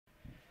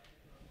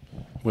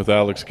with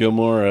Alex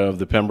Gilmour of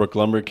the Pembroke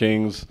Lumber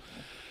Kings.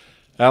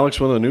 Alex,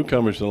 one of the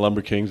newcomers to the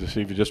Lumber Kings. I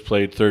see you just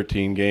played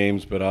 13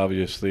 games, but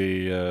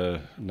obviously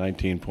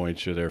 19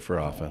 points you're there for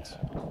offense.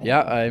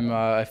 Yeah,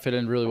 I fit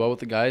in really well with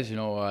the guys.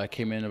 I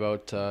came in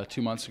about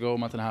 2 months ago, a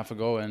month and a half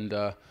ago, and it's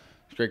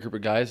a great group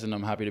of guys, and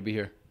I'm happy to be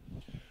here.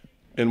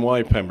 And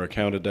why Pembroke?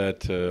 How did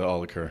that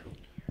all occur?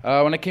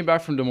 When I came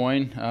back from Des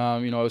Moines, I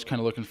was kind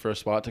of looking for a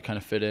spot to kind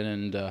of fit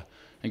in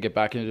and get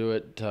back into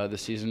it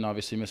this season.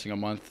 Obviously, missing a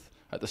month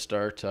at the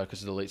start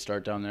because of the late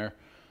start down there.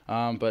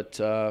 But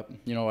I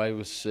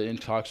was in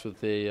talks with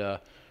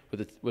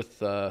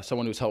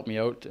someone who's helped me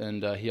out,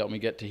 and he helped me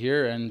get to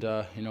here, and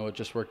it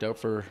just worked out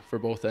for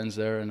both ends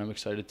there, and I'm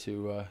excited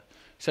to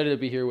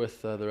be here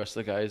with the rest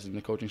of the guys and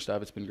the coaching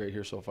staff. It's been great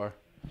here so far.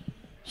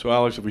 So,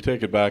 Alex, if we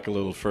take it back a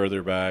little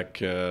further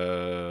back,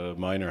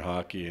 minor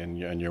hockey and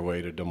your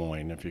way to Des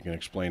Moines, if you can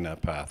explain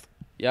that path.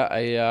 Yeah,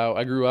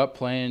 I grew up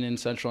playing in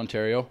Central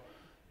Ontario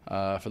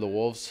for the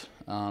Wolves.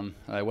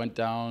 I went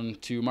down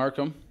to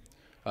Markham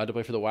to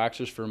play for the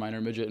Waxers for minor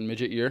midget and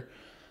midget year.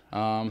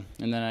 And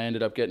then I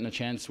ended up getting a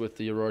chance with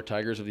the Aurora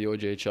Tigers of the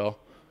OJHL.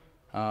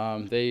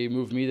 They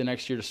moved me the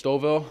next year to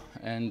Stouffville,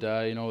 and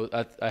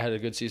I had a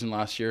good season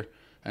last year.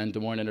 And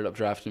Des Moines ended up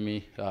drafting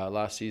me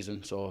last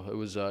season, so it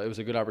was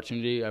a good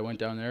opportunity. I went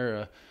down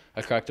there.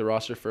 I cracked the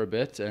roster for a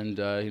bit, and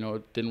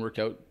it didn't work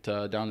out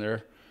down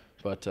there,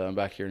 but I'm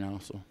back here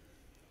now.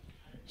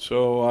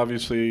 So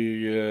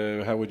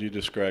obviously, how would you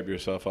describe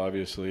yourself?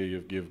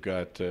 Obviously, you've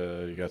got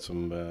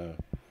some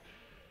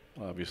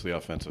obviously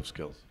offensive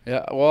skills.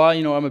 Yeah, well,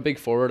 I'm a big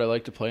forward. I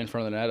like to play in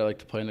front of the net. I like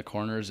to play in the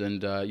corners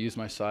and use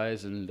my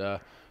size. And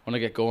when I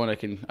get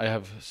going, I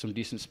have some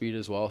decent speed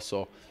as well.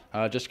 So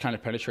just kind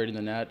of penetrating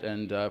the net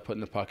and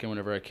putting the puck in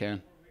whenever I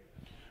can.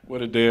 What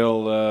did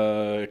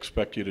Dale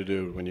expect you to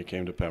do when you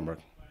came to Pembroke?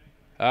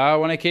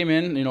 When I came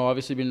in,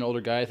 obviously being an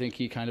older guy, I think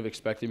he kind of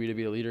expected me to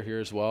be a leader here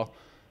as well.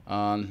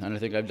 And I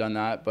think I've done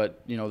that.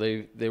 But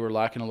they were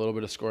lacking a little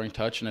bit of scoring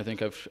touch, and I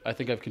think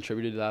I've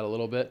contributed to that a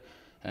little bit.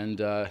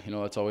 And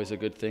it's always a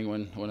good thing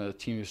when a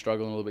team is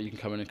struggling a little bit, you can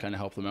come in and kind of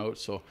help them out.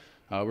 So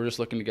we're just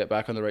looking to get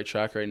back on the right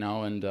track right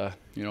now, and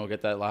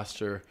get that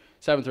last or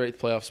 7th or 8th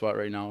playoff spot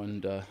right now,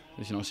 and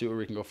see where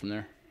we can go from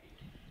there.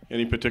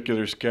 Any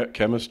particular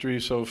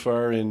chemistry so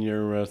far in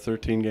your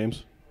 13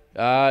 games?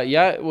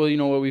 Yeah,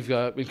 well, we've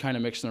been kind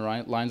of mixing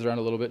the lines around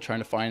a little bit, trying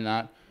to find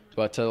that.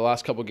 But the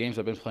last couple of games,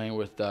 I've been playing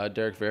with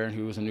Derek Varon,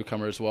 who was a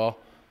newcomer as well,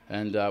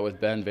 and with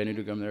Ben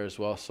Venudugum there as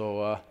well.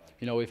 So.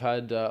 We've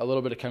had a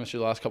little bit of chemistry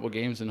the last couple of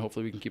games, and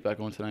hopefully we can keep that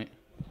going tonight.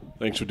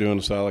 Thanks for doing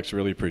this, Alex.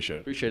 Really appreciate it.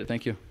 Appreciate it.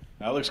 Thank you.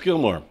 Alex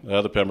Gilmour,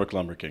 the Pembroke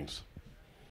Lumber Kings.